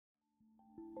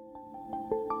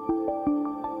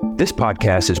This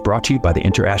podcast is brought to you by the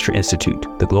InterAstra Institute,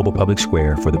 the global public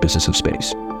square for the business of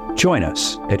space. Join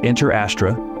us at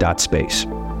interastra.space.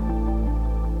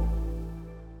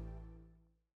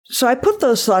 So I put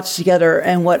those thoughts together,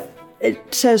 and what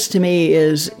it says to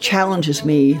me challenges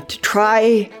me to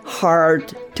try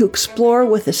hard, to explore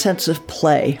with a sense of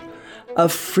play,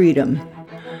 of freedom,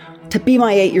 to be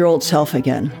my 8-year-old self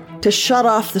again, to shut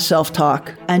off the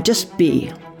self-talk and just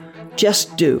be,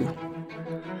 just do.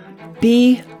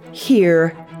 Be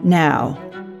here now.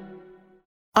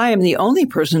 I am the only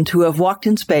person to have walked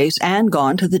in space and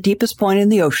gone to the deepest point in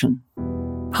the ocean.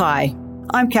 Hi,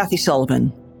 I'm Kathy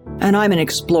Sullivan, and I'm an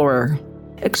explorer.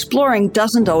 Exploring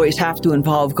doesn't always have to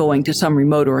involve going to some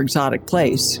remote or exotic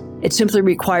place. It simply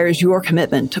requires your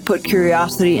commitment to put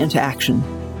curiosity into action.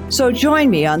 So join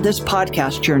me on this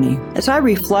podcast journey as I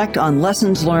reflect on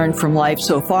lessons learned from life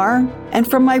so far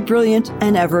and from my brilliant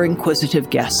and ever-inquisitive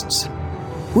guests.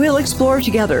 We'll explore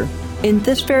together in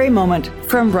this very moment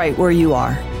from right where you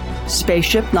are.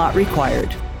 Spaceship not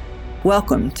required.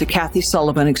 Welcome to Kathy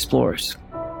Sullivan Explores.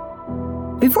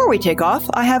 Before we take off,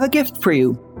 I have a gift for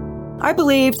you. I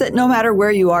believe that no matter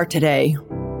where you are today,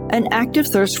 an active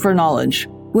thirst for knowledge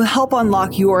will help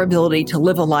unlock your ability to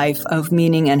live a life of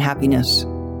meaning and happiness.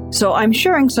 So I'm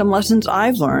sharing some lessons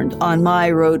I've learned on my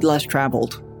road less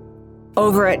traveled.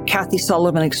 Over at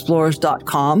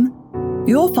KathySullivanExplores.com,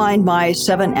 you'll find my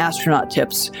 7 astronaut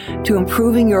tips to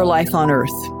improving your life on Earth.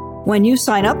 When you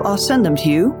sign up, I'll send them to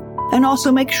you, and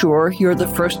also make sure you're the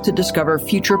first to discover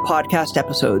future podcast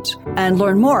episodes and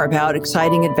learn more about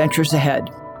exciting adventures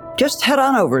ahead. Just head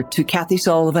on over to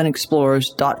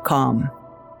KathySullivanExplores.com.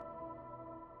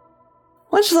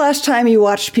 When's the last time you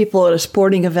watched people at a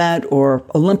sporting event or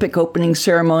Olympic opening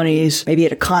ceremonies, maybe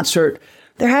at a concert?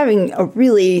 They're having a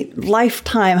really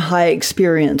lifetime high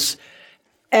experience,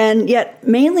 and yet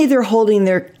mainly they're holding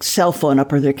their cell phone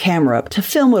up or their camera up to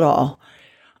film it all.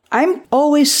 I'm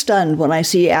always stunned when I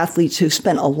see athletes who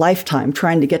spent a lifetime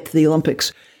trying to get to the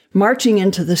Olympics, marching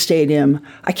into the stadium.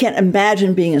 I can't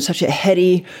imagine being in such a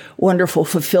heady, wonderful,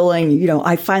 fulfilling,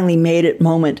 I finally made it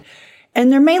moment. And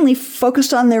they're mainly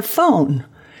focused on their phone.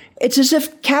 It's as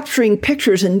if capturing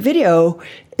pictures and video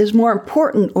is more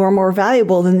important or more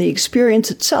valuable than the experience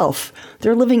itself.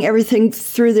 They're living everything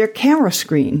through their camera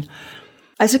screen.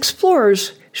 As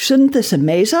explorers, shouldn't this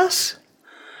amaze us?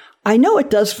 I know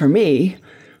it does for me.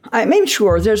 I'm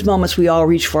sure there's moments we all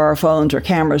reach for our phones or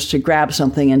cameras to grab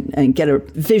something and get a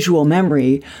visual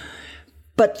memory.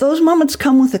 But those moments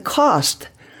come with a cost.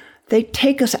 They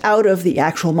take us out of the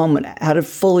actual moment, out of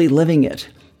fully living it.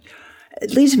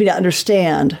 It leads me to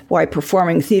understand why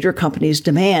performing theater companies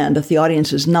demand that the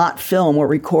audiences not film or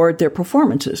record their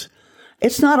performances.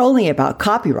 It's not only about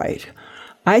copyright.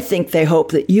 I think they hope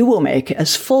that you will make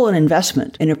as full an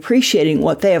investment in appreciating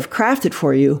what they have crafted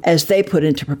for you as they put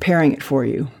into preparing it for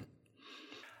you.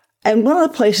 And one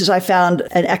of the places I found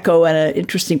an echo and an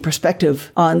interesting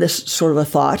perspective on this sort of a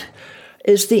thought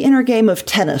is The Inner Game of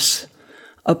Tennis,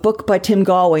 a book by Tim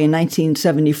Gallwey in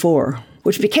 1974,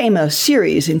 which became a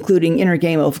series including Inner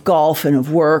Game of Golf and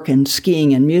of Work and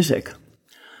Skiing and Music.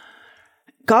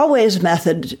 Gallwey's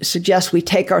method suggests we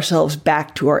take ourselves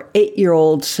back to our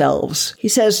 8-year-old selves. He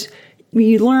says,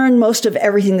 you learn most of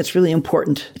everything that's really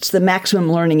important. It's the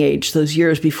maximum learning age, those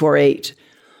years before 8.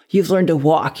 You've learned to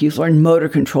walk, you've learned motor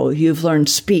control, you've learned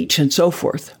speech, and so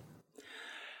forth.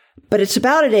 But it's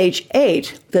about at age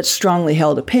 8 that strongly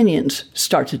held opinions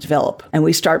start to develop, and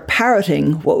we start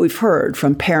parroting what we've heard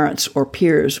from parents or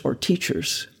peers or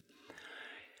teachers.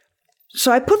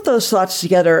 So I put those thoughts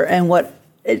together, and what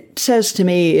it says to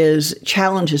me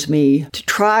challenges me to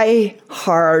try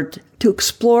hard, to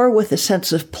explore with a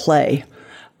sense of play,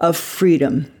 of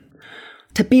freedom,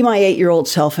 to be my 8-year-old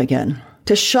self again,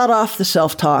 to shut off the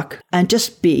self-talk and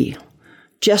just be,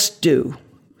 just do.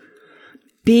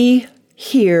 Be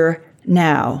here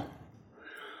now.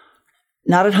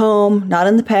 Not at home, not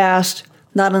in the past,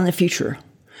 not in the future,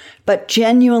 but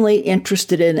genuinely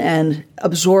interested in and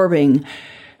absorbing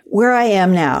where I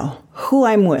am now, who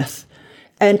I'm with,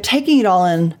 and taking it all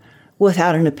in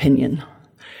without an opinion.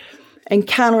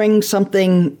 Encountering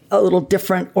something a little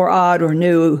different or odd or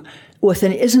new with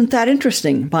an isn't that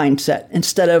interesting mindset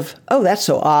instead of, oh, that's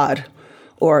so odd.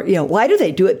 Or, why do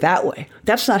they do it that way?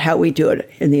 That's not how we do it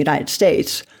in the United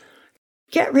States.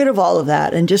 Get rid of all of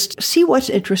that and just see what's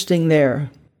interesting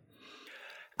there.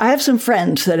 I have some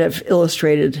friends that have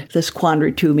illustrated this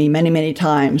quandary to me many, many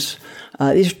times.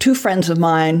 These are 2 friends of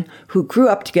mine who grew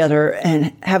up together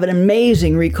and have an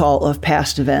amazing recall of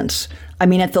past events. I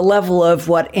mean, at the level of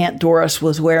what Aunt Doris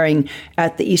was wearing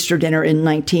at the Easter dinner in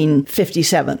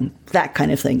 1957, that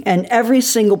kind of thing. And every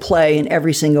single play in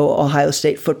every single Ohio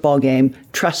State football game,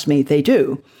 trust me, they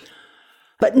do.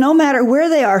 But no matter where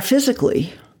they are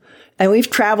physically, and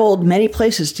we've traveled many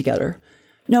places together,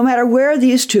 no matter where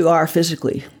these two are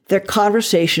physically, their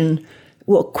conversation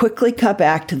will quickly come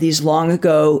back to these long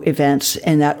ago events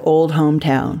in that old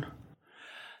hometown.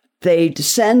 They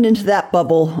descend into that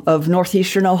bubble of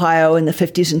northeastern Ohio in the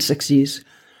 50s and 60s,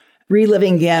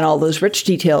 reliving again all those rich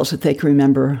details that they can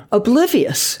remember,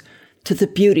 oblivious to the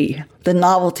beauty, the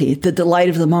novelty, the delight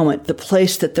of the moment, the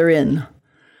place that they're in.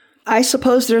 I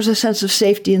suppose there's a sense of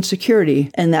safety and security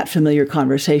in that familiar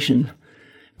conversation,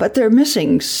 but they're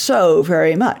missing so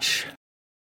very much.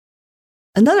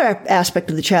 Another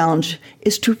aspect of the challenge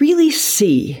is to really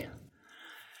see.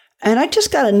 And I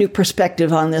just got a new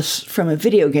perspective on this from a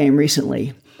video game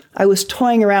recently. I was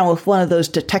toying around with one of those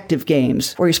detective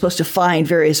games where you're supposed to find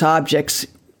various objects,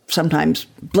 sometimes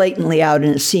blatantly out in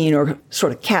a scene or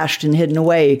sort of cached and hidden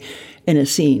away in a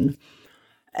scene.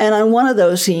 And on one of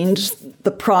those scenes, the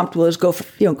prompt was go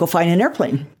find an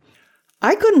airplane.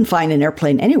 I couldn't find an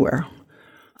airplane anywhere.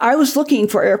 I was looking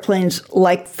for airplanes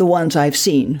like the ones I've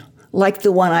seen, like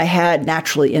the one I had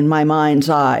naturally in my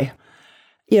mind's eye.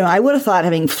 I would have thought,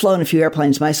 having flown a few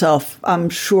airplanes myself, I'm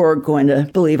sure going to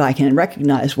believe I can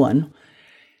recognize one.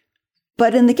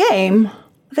 But in the game,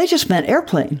 they just meant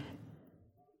airplane.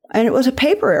 And it was a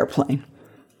paper airplane,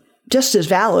 just as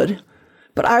valid.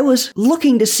 But I was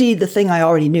looking to see the thing I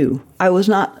already knew. I was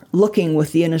not looking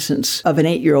with the innocence of an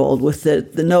 8-year-old with the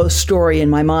no story in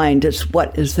my mind. It's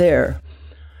what is there.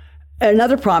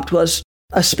 Another prompt was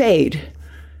a spade.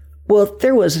 Well,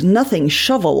 there was nothing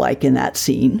shovel-like in that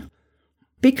scene,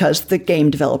 because the game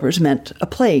developers meant a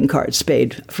playing card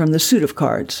spade from the suit of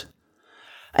cards.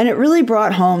 And it really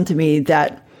brought home to me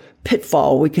that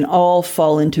pitfall we can all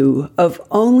fall into of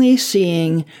only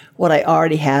seeing what I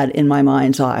already had in my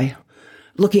mind's eye,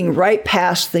 looking right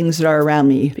past things that are around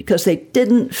me because they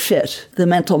didn't fit the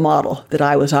mental model that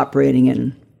I was operating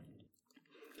in.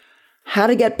 How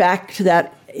to get back to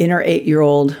that inner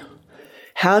 8-year-old,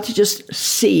 how to just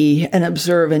see and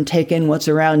observe and take in what's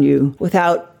around you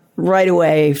without right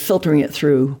away filtering it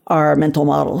through our mental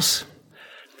models.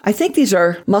 I think these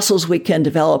are muscles we can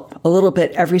develop a little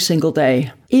bit every single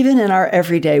day, even in our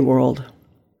everyday world.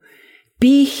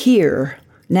 Be here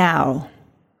now.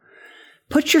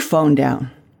 Put your phone down.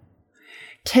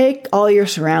 Take all your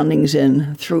surroundings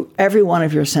in through every one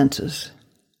of your senses.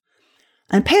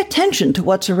 And pay attention to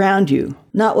what's around you,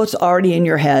 not what's already in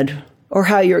your head or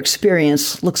how your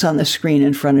experience looks on the screen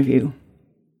in front of you.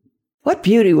 What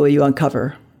beauty will you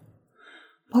uncover?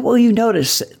 What will you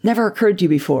notice that never occurred to you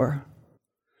before?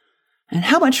 And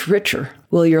how much richer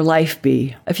will your life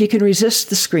be if you can resist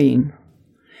the screen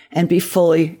and be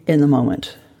fully in the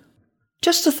moment?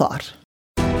 Just a thought.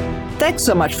 Thanks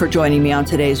so much for joining me on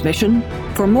today's mission.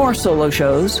 For more solo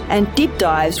shows and deep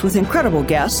dives with incredible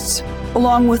guests,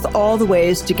 along with all the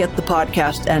ways to get the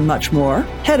podcast and much more,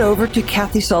 head over to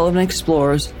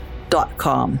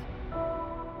KathySullivanExplores.com.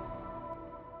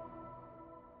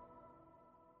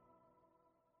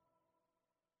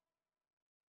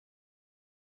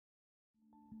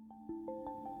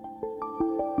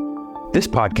 This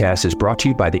podcast is brought to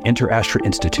you by the InterAstra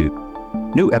Institute.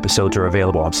 New episodes are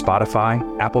available on Spotify,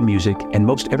 Apple Music, and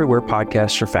most everywhere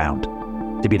podcasts are found.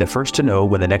 To be the first to know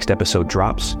when the next episode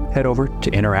drops, head over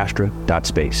to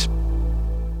interastra.space.